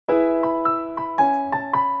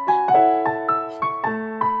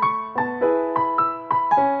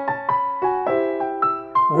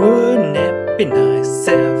Wouldn't it be nice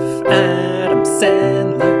if Adam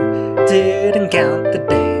Sandler didn't count the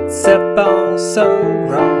dates up all so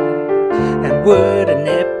wrong? And wouldn't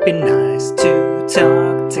it be nice to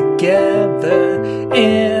talk together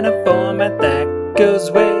in a format that goes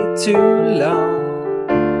way too long?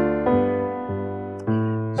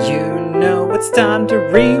 You know it's time to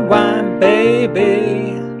rewind,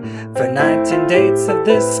 baby, for 19 dates of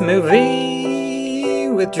this movie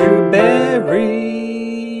with Drew Barry.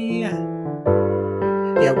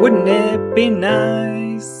 Yeah, wouldn't it be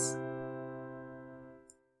nice?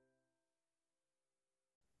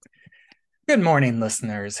 Good morning,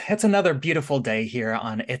 listeners. It's another beautiful day here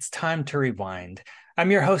on It's Time to Rewind.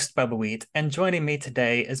 I'm your host, Bubba Wheat, and joining me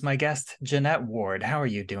today is my guest, Jeanette Ward. How are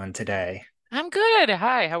you doing today? I'm good.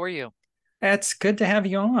 Hi, how are you? It's good to have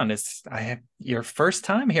you on. I have your first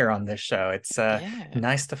time here on this show. It's Yeah.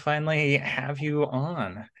 nice to finally have you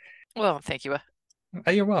on. Well, thank you.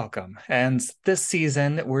 You're welcome. And this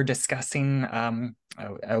season, we're discussing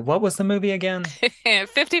what was the movie again?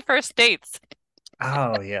 51st dates.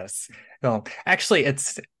 Oh, yes. Well, actually,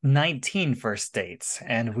 it's 19 first dates,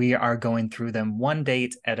 and we are going through them one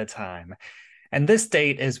date at a time. And this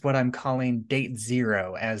date is what I'm calling date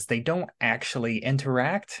zero, as they don't actually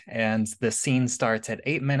interact. And the scene starts at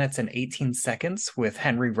 8 minutes and 18 seconds with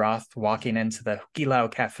Henry Roth walking into the Hukilau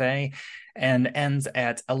Cafe and ends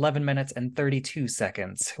at 11 minutes and 32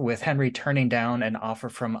 seconds with Henry turning down an offer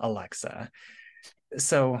from Alexa.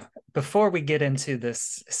 So before we get into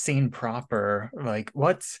this scene proper, like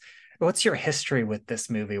what's your history with this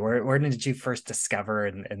movie? Where did you first discover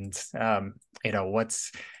and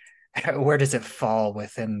what's where does it fall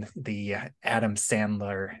within the Adam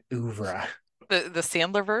Sandler oeuvre? The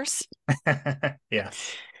Sandler verse.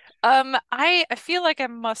 Yes. I feel like I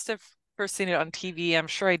must have first seen it on TV. I'm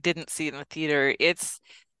sure I didn't see it in the theater. It's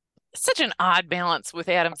such an odd balance with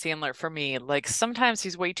Adam Sandler for me. Like sometimes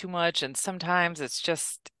he's way too much, and sometimes it's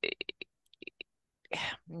just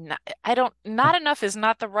not, I don't, not enough is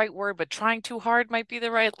not the right word, but trying too hard might be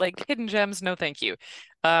the right, like hidden gems, no thank you.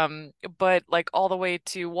 But like all the way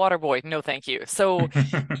to Waterboy, no thank you. So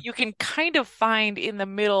you can kind of find in the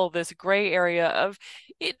middle this gray area of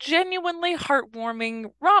genuinely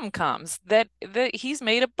heartwarming rom-coms that he's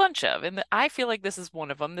made a bunch of, and I feel like this is one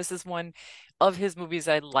of them. This is one of his movies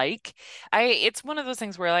I like. It's one of those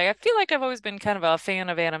things where like I feel like I've always been kind of a fan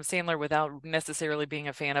of Adam Sandler without necessarily being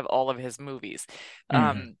a fan of all of his movies. Mhm.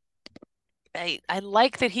 Um, I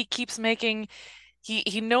like that he keeps making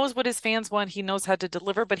he knows what his fans want, he knows how to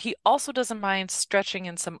deliver, but he also doesn't mind stretching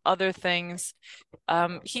in some other things.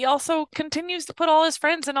 He also continues to put all his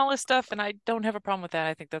friends and all his stuff, and I don't have a problem with that.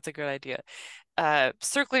 I think that's a good idea.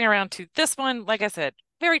 Circling around to this one, like I said,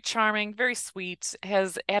 very charming, very sweet,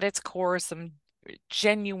 has at its core some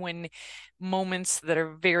genuine moments that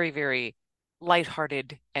are very, very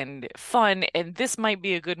lighthearted and fun. And this might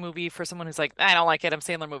be a good movie for someone who's like, I don't like Adam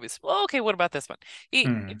Sandler movies. Well, okay, what about this one?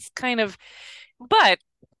 Mhm. It's kind of, but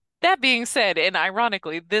that being said, and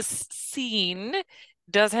ironically, this scene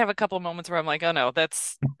does have a couple of moments where I'm like, oh no,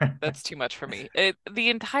 that's too much for me. The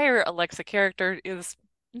entire Alexa character is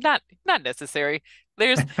not necessary.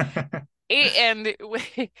 There's and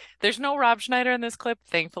there's no Rob Schneider in this clip,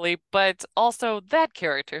 thankfully, but also that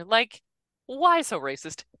character, like, why so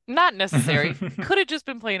racist? Not necessary. Could have just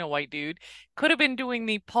been playing a white dude. Could have been doing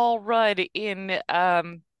the Paul Rudd in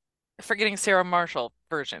forgetting Sarah Marshall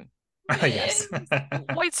version. Oh, yes.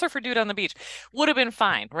 White surfer dude on the beach would have been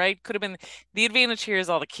fine, right? Could have been the advantage here is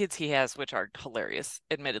all the kids he has, which are hilarious,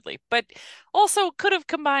 admittedly. But also could have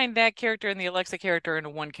combined that character and the Alexa character into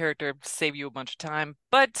one character, save you a bunch of time.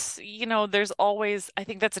 But there's always, I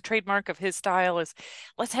think that's a trademark of his style is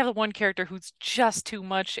let's have the one character who's just too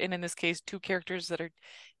much, and in this case, two characters that are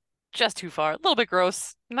just too far. A little bit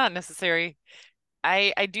gross, not necessary.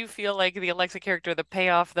 I do feel like the Alexa character, the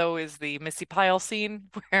payoff though, is the Missy Pyle scene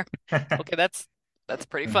where okay, that's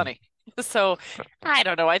pretty Mhm. funny. So I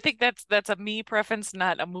don't know. I think that's a me preference,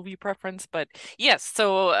 not a movie preference. But yes,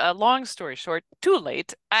 so long story short, too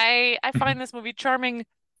late. I find this movie charming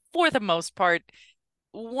for the most part.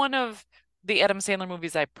 One of the Adam Sandler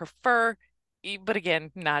movies I prefer, but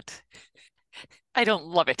again, not I don't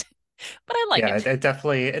love it, but I like Yeah, it. it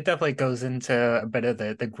definitely goes into a bit of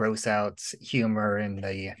the gross out humor and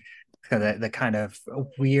the kind of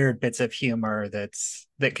weird bits of humor that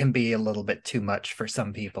can be a little bit too much for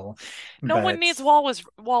some people. No one But needs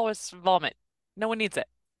walrus vomit. No one needs it.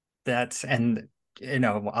 that's and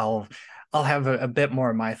I'll have a bit more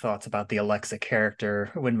of my thoughts about the Alexa character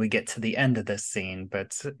when we get to the end of this scene.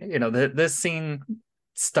 But this scene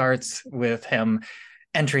starts with him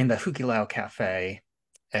entering the Hukilau Cafe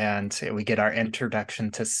And we get our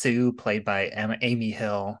introduction to Sue, played by Amy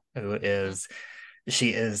Hill, who Mhm. is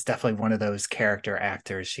she is definitely one of those character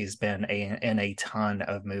actors. She's been in a ton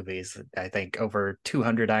of movies. I think over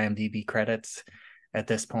 200 IMDb credits at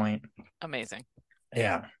this point. Amazing.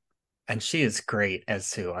 Yeah, and she is great as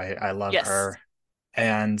Sue. I love Yes. her.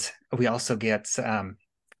 And we also get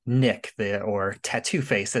Nick, the or Tattoo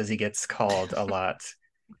Face as he gets called a lot.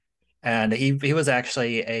 And he was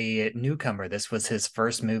actually a newcomer. This was his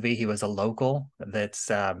first movie. He was a local that's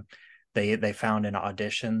they found in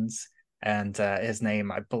auditions, and his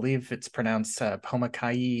name, I believe it's pronounced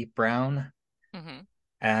Pomakai Brown. Hmm.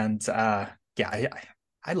 And yeah,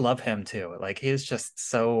 I love him too. Like he's just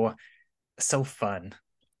so fun.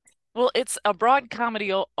 Well, it's a broad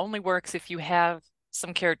comedy only works if you have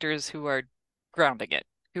some characters who are grounding it,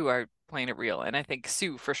 who are playing it real. And I think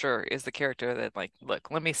Sue for sure is the character that like, look,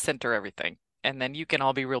 let me center everything, and then you can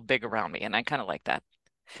all be real big around me. And I kind of like that.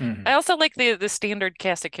 I Mhm. also like the standard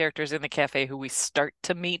cast of characters in the cafe who we start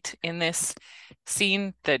to meet in this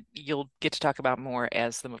scene that you'll get to talk about more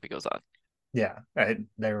as the movie goes on. Yeah,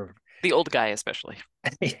 they're The old guy especially.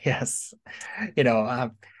 yes. You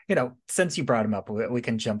know, since you brought him up, we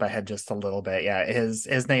can jump ahead just a little bit. Yeah,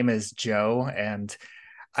 his name is Joe, and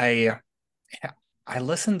I I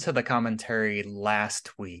listened to the commentary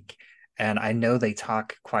last week, and I know they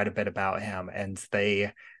talk quite a bit about him, and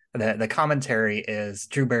the commentary is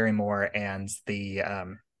Drew Barrymore and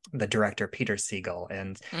the director Peter Siegel,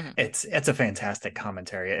 and Hmm. it's a fantastic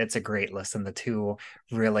commentary. It's a great listen. The two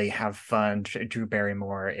really have fun. Drew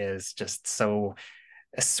Barrymore is just so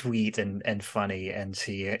sweet and funny, and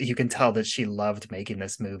you can tell that she loved making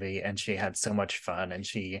this movie, and she had so much fun, and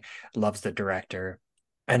she loves the director,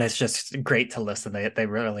 and it's just great to listen. They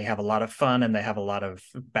really have a lot of fun, and they have a lot of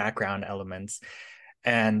background elements.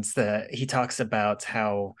 And he talks about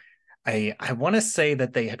how I want to say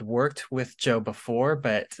that they had worked with Joe before,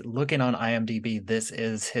 but looking on IMDb, this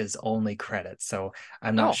is his only credit. So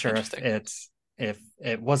I'm not Oh, sure interesting. if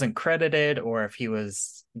it wasn't credited, or if he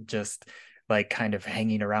was just like kind of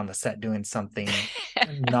hanging around the set doing something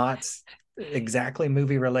not exactly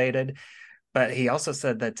movie related. But he also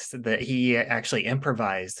said that he actually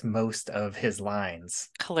improvised most of his lines.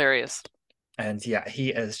 Hilarious. And yeah, he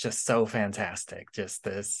is just so fantastic. Just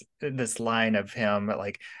this line of him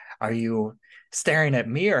like, are you staring at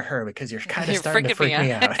me or her? Because you're kind of You're starting to freaking me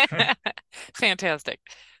freak out. me out. Fantastic.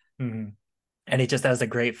 Mhm. And he just has a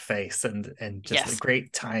great face and just a Yes.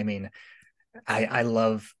 great timing. I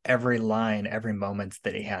love every line, every moment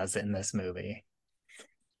that he has in this movie.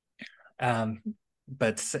 Um,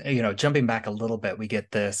 but jumping back a little bit, we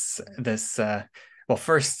get this well,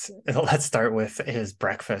 first let's start with his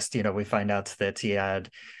breakfast. We find out that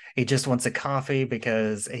he just wants a coffee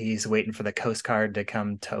because he's waiting for the Coast Guard to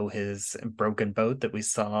come tow his broken boat that we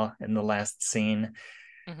saw in the last scene.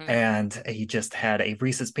 Hmm. And he just had a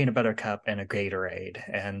Reese's peanut butter cup and a Gatorade.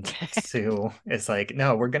 And Sue is like,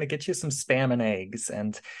 no, we're gonna get you some spam and eggs.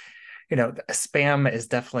 And spam is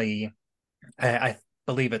definitely I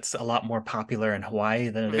believe it's a lot more popular in Hawaii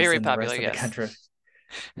than it is Very in the popular, rest of the yes. country.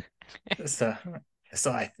 So,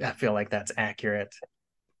 so I feel like that's accurate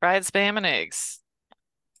Fried spam and eggs.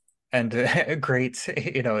 and great.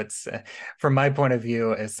 It's from my point of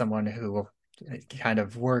view as someone who kind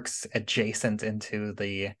of works adjacent into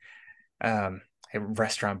the um,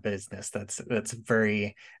 restaurant business. That's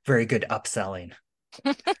very very good upselling.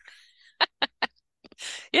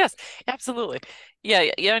 Yes, absolutely. Yeah,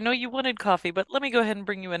 yeah, yeah, I know you wanted coffee, but let me go ahead and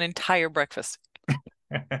bring you an entire breakfast.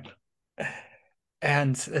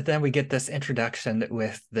 And then we get this introduction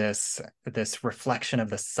with this reflection of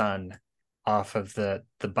the sun off of the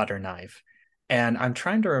butter knife. And I'm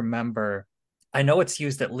trying to remember, I know it's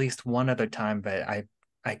used at least one other time, but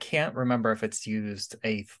I can't remember if it's used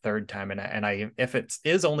a third time. And I if it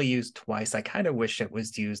is only used twice, I kind of wish it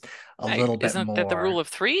was used a Hey, little bit isn't that the rule more. of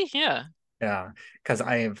three? Yeah. Yeah, because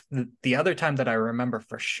I have the other time that I remember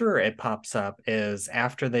for sure it pops up is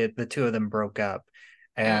after the two of them broke up,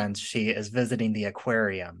 Mm, and she is visiting the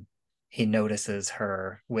aquarium. He notices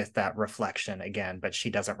her with that reflection again, but she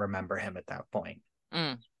doesn't remember him at that point.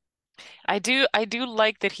 mm. I do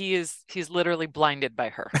like that he's literally blinded by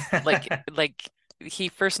her. Like he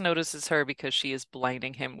first notices her because she is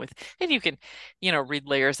blinding him with, and you can, read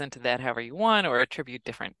layers into that however you want or attribute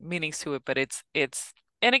different meanings to it, but it's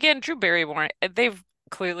and again, Drew Barrymore, they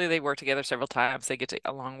worked together several times. They get to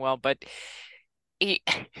along well, but he,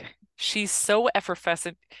 she's so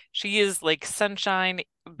effervescent. She is like sunshine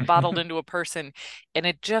bottled into a person, and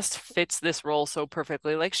it just fits this role so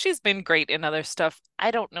perfectly. Like she's been great in other stuff.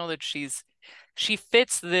 I don't know that she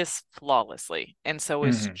fits this flawlessly, and so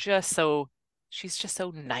it's Mhm. just so she's just so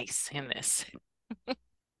nice in this.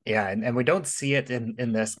 Yeah, and we don't see it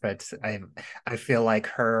in this, but I feel like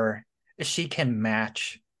she can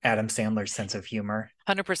match Adam Sandler's sense of humor.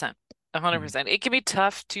 100%. 100%. It can be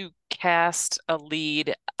tough to cast a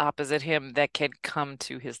lead opposite him that can come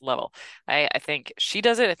to his level. I think she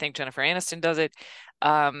does it. I think Jennifer Aniston does it.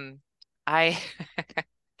 Um, I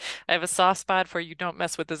I have a soft spot for You Don't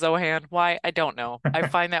Mess with the Zohan. Why? I don't know. I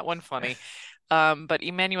find that one funny. But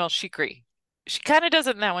Emmanuelle Chikri, she kind of does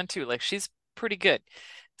it in that one too. Like she's pretty good.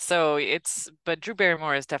 So but Drew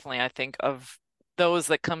Barrymore is definitely, I think, of those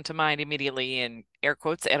that come to mind immediately in air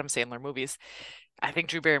quotes, Adam Sandler movies. I think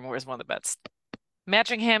Drew Barrymore is one of the best.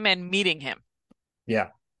 Matching him and meeting him Yeah.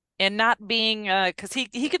 and not being, because he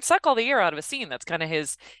can suck all the air out of a scene. That's kind of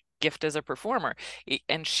his gift as a performer.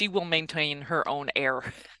 And she will maintain her own air.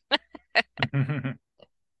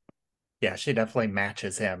 Yeah, she definitely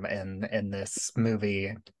matches him in this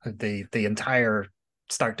movie, the entire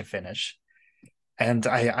start to finish. And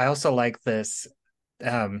I also like this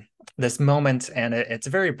moment, and it's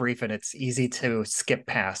very brief and it's easy to skip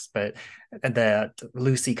past, but that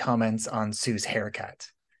Lucy comments on Sue's haircut.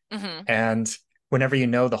 Hmm. And whenever you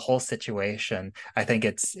know the whole situation, I think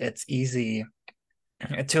it's easy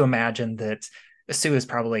to imagine that Sue has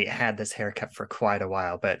probably had this haircut for quite a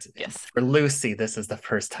while, but Yes. for Lucy, this is the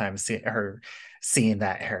first time her seeing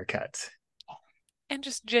that haircut. And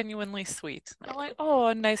just genuinely sweet. I'm like, oh,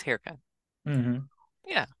 a nice haircut. Mm-hmm.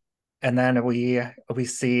 Yeah. And then we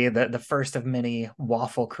see the first of many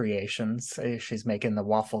waffle creations. She's making the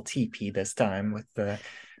waffle teepee this time with the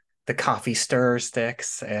coffee stir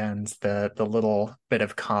sticks and the little bit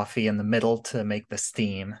of coffee in the middle to make the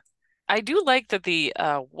steam. I do like that the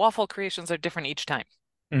waffle creations are different each time.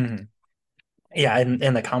 Mm-hmm. Yeah,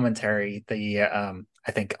 in the commentary, the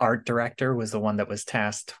I think art director was the one that was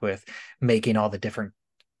tasked with making all the different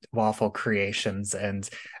waffle creations, and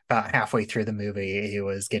about halfway through the movie he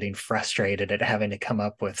was getting frustrated at having to come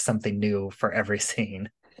up with something new for every scene.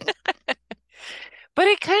 But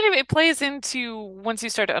it plays into once you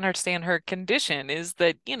start to understand her condition is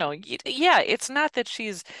that, yeah, it's not that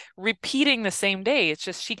she's repeating the same day. It's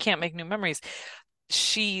just she can't make new memories.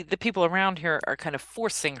 The people around her are kind of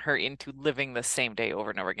forcing her into living the same day over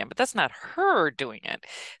and over again, but that's not her doing it.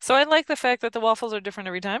 So I like the fact that the waffles are different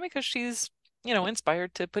every time because she's,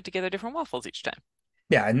 inspired to put together different waffles each time.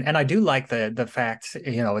 Yeah, and I do like the fact,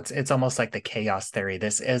 it's almost like the chaos theory.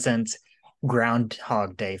 This isn't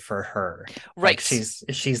Groundhog Day for her. Like Right.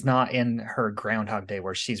 she's not in her Groundhog Day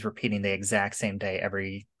where she's repeating the exact same day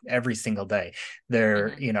every single day. There,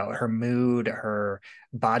 Hmm. her mood, her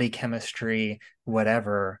body chemistry,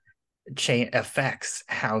 whatever affects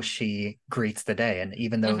how she greets the day. And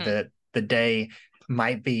even though Hmm. the day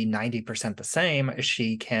might be 90% the same,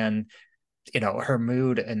 she can, her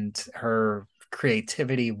mood and her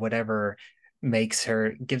creativity, whatever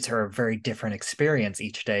gives her a very different experience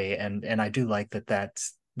each day. And I do like that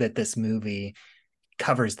this movie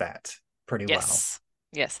covers that pretty well. Yes.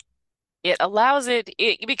 Yes. It allows it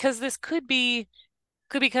because this could be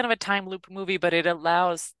kind of a time loop movie, but it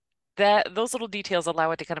allows that those little details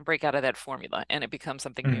allow it to kind of break out of that formula and it becomes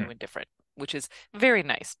something new Mhm. and different, which is very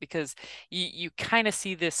nice because you kind of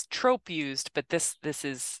see this trope used, but this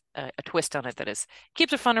is a twist on it that is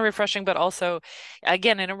keeps it fun and refreshing, but also,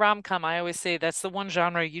 again, in a rom-com, I always say that's the one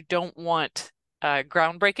genre you don't want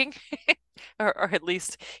groundbreaking, or at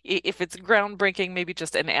least if it's groundbreaking, maybe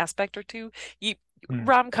just an aspect or two. You Mhm.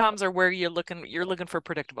 Rom-coms are where you're looking for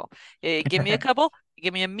predictable. Give me a couple,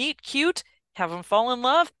 give me a meet cute, have them fall in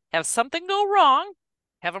love, have something go wrong,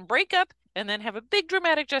 have them break up, and then have a big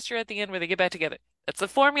dramatic gesture at the end where they get back together. That's the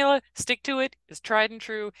formula. Stick to it. It's tried and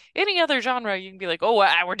true. Any other genre, you can be like, oh,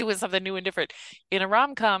 we're doing something new and different. In a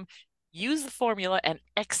rom-com, use the formula and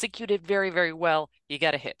execute it very, very well. You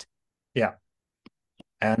got a hit. Yeah.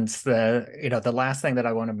 And the last thing that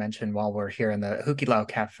I want to mention while we're here in the Hukilau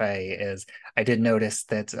Cafe is I did notice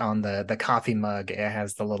that on the coffee mug it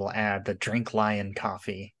has the little ad, the Drink Lion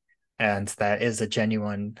coffee, and that is a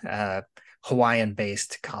genuine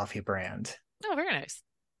Hawaiian-based coffee brand. Oh, very nice.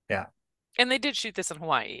 Yeah. And they did shoot this in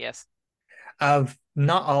Hawaii, yes. Of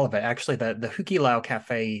not all of it, actually, the Hukilau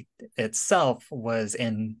Cafe itself was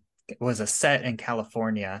a set in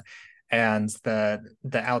California, and the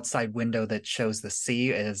outside window that shows the sea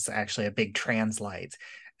is actually a big translite,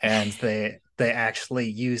 and they actually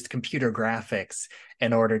used computer graphics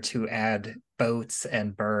in order to add boats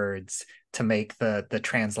and birds to make the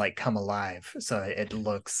translite come alive, so it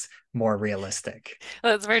looks more realistic.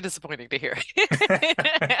 Well, that's very disappointing to hear.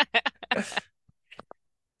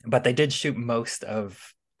 But they did shoot most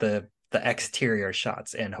of the exterior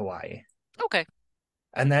shots in Hawaii. Okay.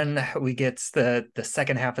 And then we get the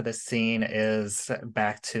second half of the scene is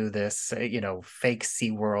back to this, fake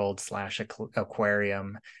SeaWorld slash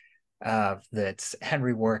aquarium that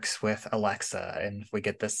Henry works with Alexa. And we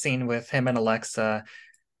get the scene with him and Alexa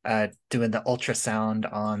doing the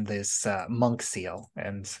ultrasound on this monk seal.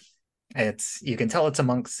 And you can tell it's a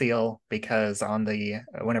monk seal because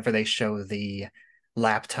whenever they show the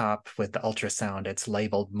laptop with the ultrasound, it's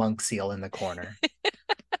labeled monk seal in the corner.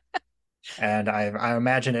 And I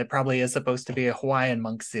imagine it probably is supposed to be a Hawaiian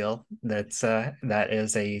monk seal. That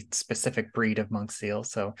is a specific breed of monk seal.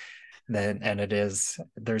 So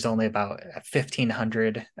there's only about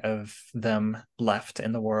 1,500 of them left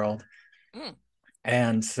in the world. Mm.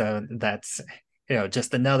 And so that's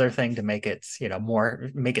just another thing to make it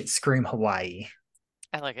make it scream Hawaii.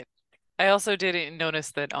 I like it. I also did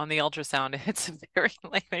notice that on the ultrasound, it's very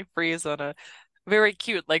like they freeze on a very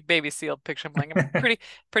cute like baby seal picture. I'm like, I'm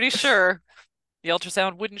pretty sure the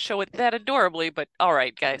ultrasound wouldn't show it that adorably, but all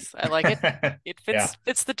right, guys, I like it. It Yeah.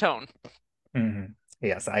 fits the tone. Mm-hmm.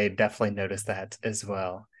 Yes, I definitely noticed that as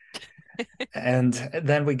well. And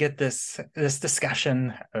then we get this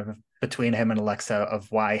discussion between him and Alexa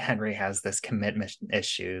of why Henry has this commitment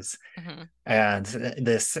issues. Mm-hmm. And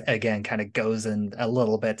this again kind of goes in a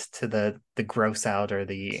little bit to the gross out or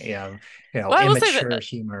the Well, I will say that immature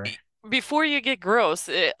humor. before you get gross,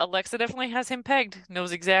 Alexa definitely has him pegged.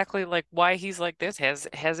 Knows exactly like why he's like this. Has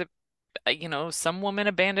it, some woman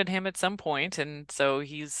abandoned him at some point, and so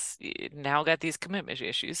he's now got these commitment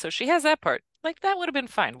issues. So she has that part. Like that would have been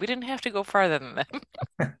fine. We didn't have to go farther than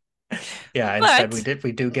that. Yeah, instead But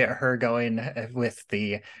we do get her going with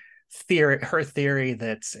her theory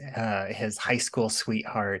that his high school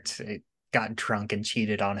sweetheart got drunk and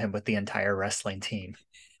cheated on him with the entire wrestling team.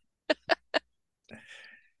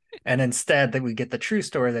 And instead that we get the true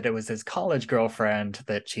story that it was his college girlfriend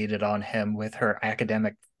that cheated on him with her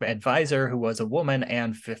academic advisor, who was a woman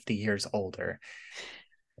and 50 years older.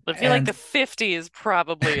 I feel like the 50 is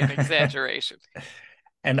probably an exaggeration.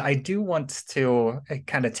 And I do want to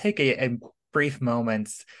kind of take a brief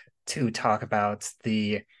moment to talk about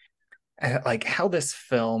the like how this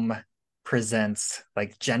film presents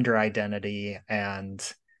like gender identity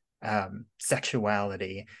and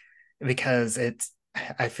sexuality, because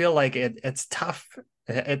I feel like it's tough.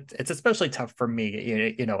 It's especially tough for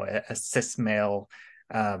me, a cis male,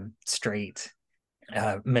 straight,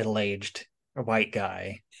 middle-aged white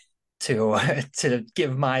guy to to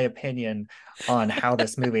give my opinion on how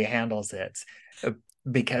this movie handles it,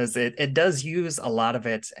 because it does use a lot of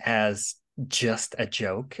it as just a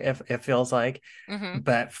joke, if it feels like. Mm-hmm.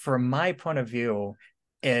 But from my point of view,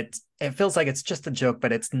 it feels like it's just a joke,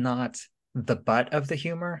 but it's not the butt of the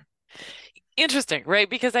humor. Interesting, right?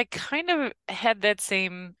 Because I kind of had that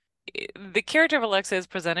same. The character of Alexa is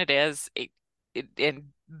presented as and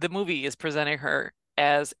the movie is presenting her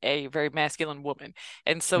as a very masculine woman.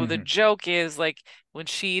 And so the Mm-hmm. joke is like when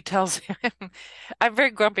she tells him, I'm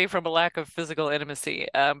very grumpy from a lack of physical intimacy,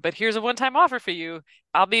 but here's a one-time offer for you.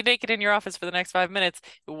 I'll be naked in your office for the next 5 minutes.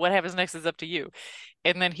 What happens next is up to you.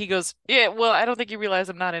 And then he goes, yeah, well, I don't think you realize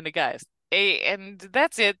I'm not into guys. And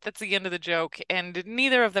that's it. That's the end of the joke. And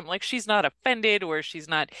neither of them, like, she's not offended or she's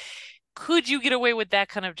not. Could you get away with that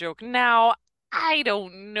kind of joke now? I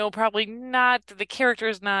don't know. Probably not. The character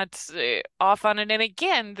is not off on it. And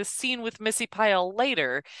again, the scene with Missy Pyle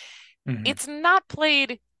later, Mm-hmm. it's not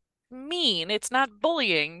played mean. It's not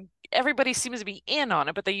bullying. Everybody seems to be in on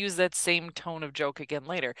it, but they use that same tone of joke again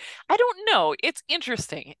later. I don't know. It's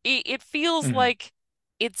interesting. It feels Mm-hmm. like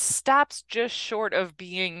it stops just short of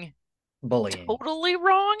being Bullying. totally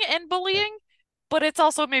wrong and bullying, but it's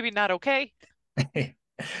also maybe not okay. Yeah.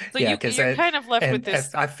 So Yeah, because you're kind of left with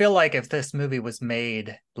this. I feel like if this movie was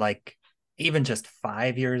made like even just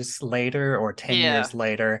 5 years later or 10 Yeah, years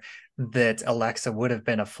later, that Alexa would have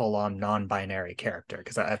been a full-on non-binary character.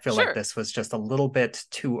 Because I feel like sure. this was just a little bit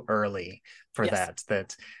too early for Yes.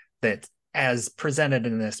 that as presented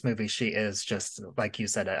in this movie, she is just like you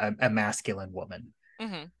said, a masculine woman.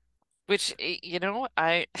 Hmm. Which,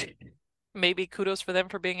 I maybe kudos for them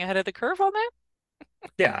for being ahead of the curve on that.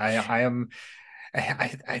 Yeah, I am.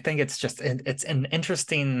 I think it's an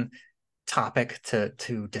interesting topic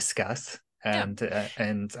to discuss, Yeah.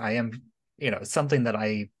 and I am something that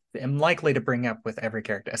I am likely to bring up with every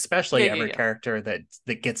character, Yeah, especially yeah, every yeah. character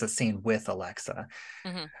that gets a scene with Alexa.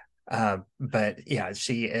 Hmm. But yeah,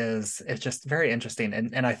 she is. It's just very interesting,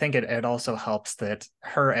 and I think it also helps that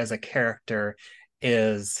her as a character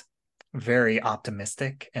is very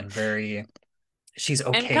optimistic and very she's And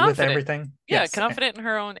okay with confident. everything. Yeah, Yes, confident in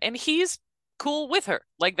her own, and he's cool with her.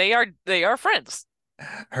 Like they are friends.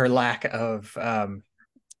 her lack of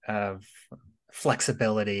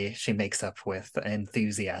flexibility she makes up with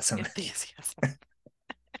enthusiasm. Enthusiasm.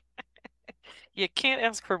 You can't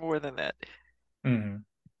ask for more than that. Mhm.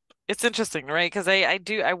 It's interesting, right? Because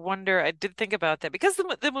I wonder, I did think about that because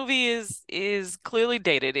the movie is clearly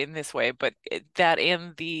dated in this way, but that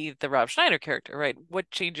and the Rob Schneider character, right? What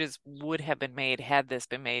changes would have been made had this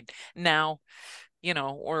been made now,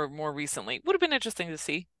 or more recently? Would have been interesting to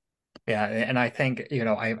see. Yeah, and I think,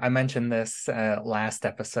 I mentioned this last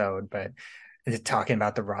episode, but talking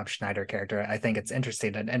about the Rob Schneider character, I think it's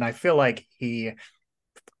interesting. And I feel like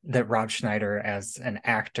that Rob Schneider as an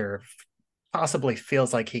actor possibly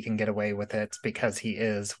feels like he can get away with it because he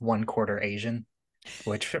is one quarter Asian,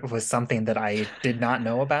 which was something that I did not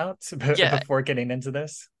know about Yeah, before getting into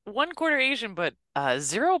this. one quarter Asian, but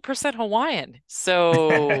 0% Hawaiian.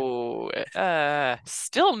 So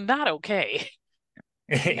still not okay.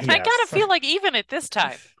 And I gotta Yes. feel like even at this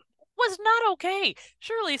time was not okay.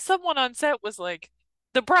 Surely someone on set was like,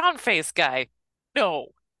 the brown face guy. No,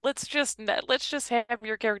 let's just have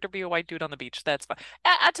your character be a white dude on the beach. That's fine.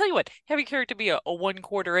 I tell you what, have your character be a one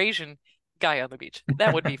quarter Asian guy on the beach.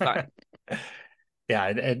 That would be fine. Yeah,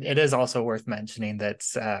 it is also worth mentioning that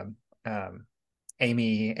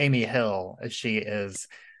Amy Hill, she is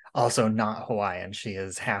also not Hawaiian. She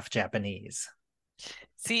is half Japanese.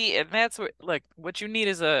 See, and that's what you need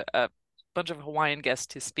is a bunch of Hawaiian guests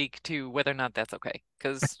to speak to whether or not that's okay.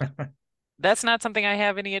 Because that's not something I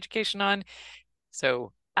have any education on.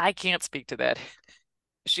 So I can't speak to that.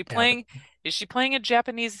 Is she Yeah, playing is she playing a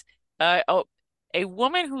Japanese oh, a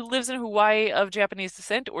woman who lives in Hawaii of Japanese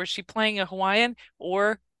descent, or is she playing a Hawaiian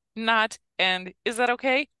or not? And is that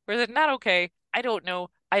okay? Or is it not okay? I don't know.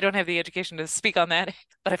 I don't have the education to speak on that,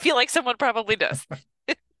 but I feel like someone probably does.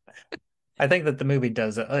 I think that the movie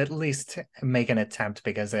does at least make an attempt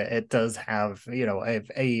because it does have,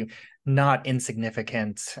 a not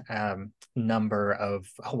insignificant number of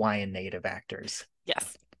Hawaiian native actors.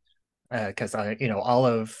 Yes. Because all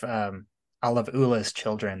of Ula's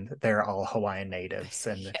children, they're all Hawaiian natives,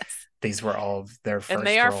 and Yes. these were all their And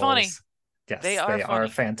they first are funny. roles. They Yes, are they are funny.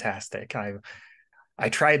 fantastic. I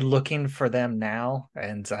tried looking for them now,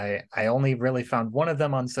 and I only really found one of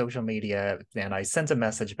them on social media, and I sent a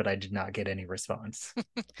message, but I did not get any response.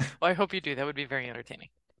 Well, I hope you do. That would be very entertaining.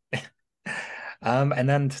 And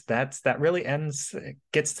then that really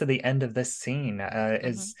gets to the end of this scene. Hmm.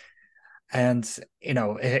 And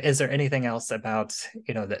is there anything else about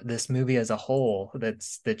this movie as a whole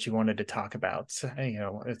that you wanted to talk about?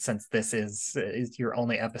 Since this is your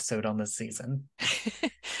only episode on this season.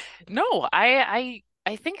 No, I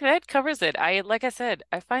think that covers it. Like I said,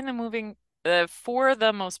 I find the moving for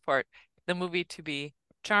the most part, the movie to be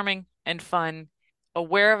charming and fun,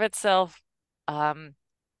 aware of itself, um,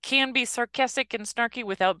 can be sarcastic and snarky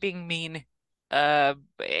without being mean.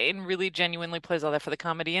 And really genuinely plays all that for the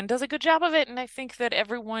comedy and does a good job of it. And I think that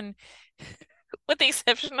everyone, with the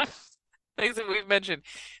exception of things that we've mentioned,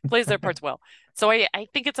 plays their parts well. So I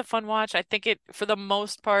think it's a fun watch. I think it, for the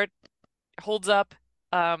most part, holds up.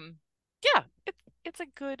 Yeah, it's a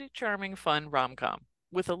good, charming, fun rom-com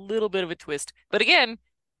with a little bit of a twist. But again,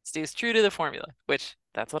 stays true to the formula, which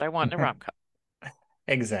that's what I want in a rom-com.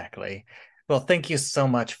 Exactly. Well, thank you so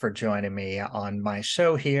much for joining me on my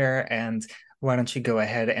show here. And why don't you go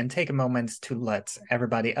ahead and take a moment to let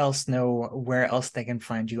everybody else know where else they can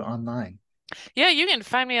find you online? Yeah, you can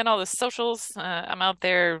find me on all the socials. I'm out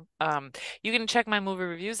there. You can check my movie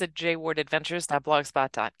reviews at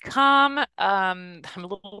jwardadventures.blogspot.com. I'm a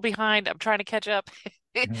little behind. I'm trying to catch up.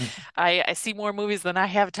 I see more movies than I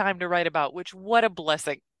have time to write about, which what a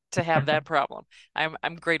blessing to have that problem.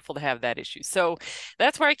 I'm grateful to have that issue. So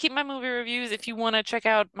that's where I keep my movie reviews. If you want to check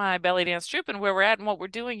out my belly dance troupe and where we're at and what we're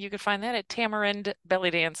doing, you can find that at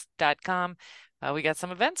tamarindbellydance.com. We got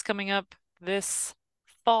some events coming up this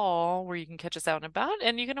fall where you can catch us out and about,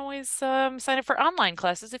 and you can always sign up for online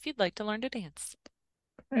classes if you'd like to learn to dance.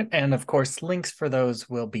 And of course, links for those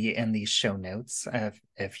will be in the show notes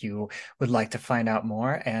if you would like to find out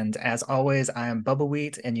more. And as always, I am Bubba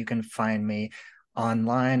Wheat, and you can find me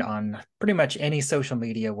online on pretty much any social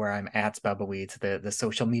media where I'm at Bubba Wheat. The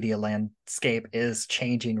social media landscape is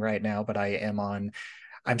changing right now, but I'm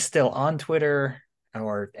still on Twitter,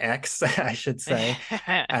 or X, I should say,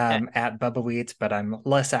 at Bubba Wheat, but I'm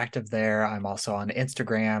less active there. I'm also on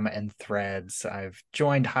Instagram and Threads. I've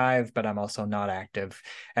joined Hive, but I'm also not active.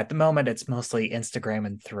 At the moment, it's mostly Instagram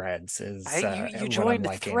and Threads is You what I'm joined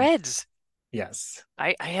liking. Threads. Yes.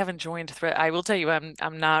 I haven't joined Thread. I will tell you, I'm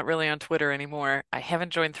not really on Twitter anymore. I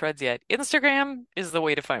haven't joined Threads yet. Instagram is the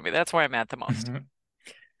way to find me. That's where I'm at the most.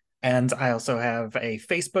 And I also have a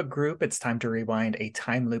Facebook group. It's Time to Rewind, a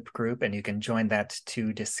time loop group, and you can join that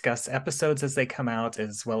to discuss episodes as they come out,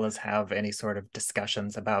 as well as have any sort of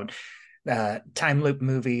discussions about time loop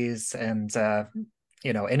movies and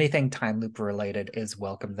anything time loop related is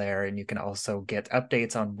welcome there. And you can also get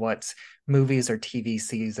updates on what movies or TV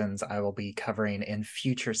seasons I will be covering in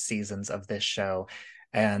future seasons of this show.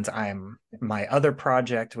 And my other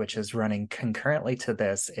project, which is running concurrently to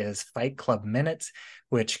this, is Fight Club Minute,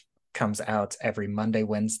 which comes out every Monday,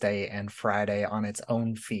 Wednesday, and Friday on its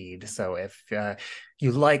own feed. So if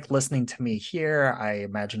you like listening to me here, I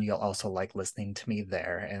imagine you'll also like listening to me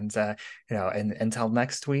there. And and until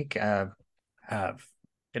next week, oh,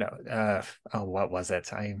 what was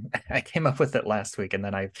it? I came up with it last week and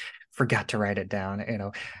then I forgot to write it down.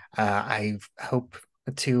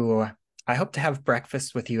 To I hope to have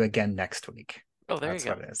breakfast with you again next week. Oh, there That's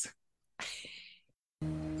you go. what it is.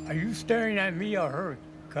 Are you staring at me or her?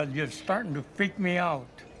 Because you're starting to freak me out.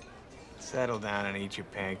 Settle down and eat your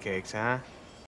pancakes, huh?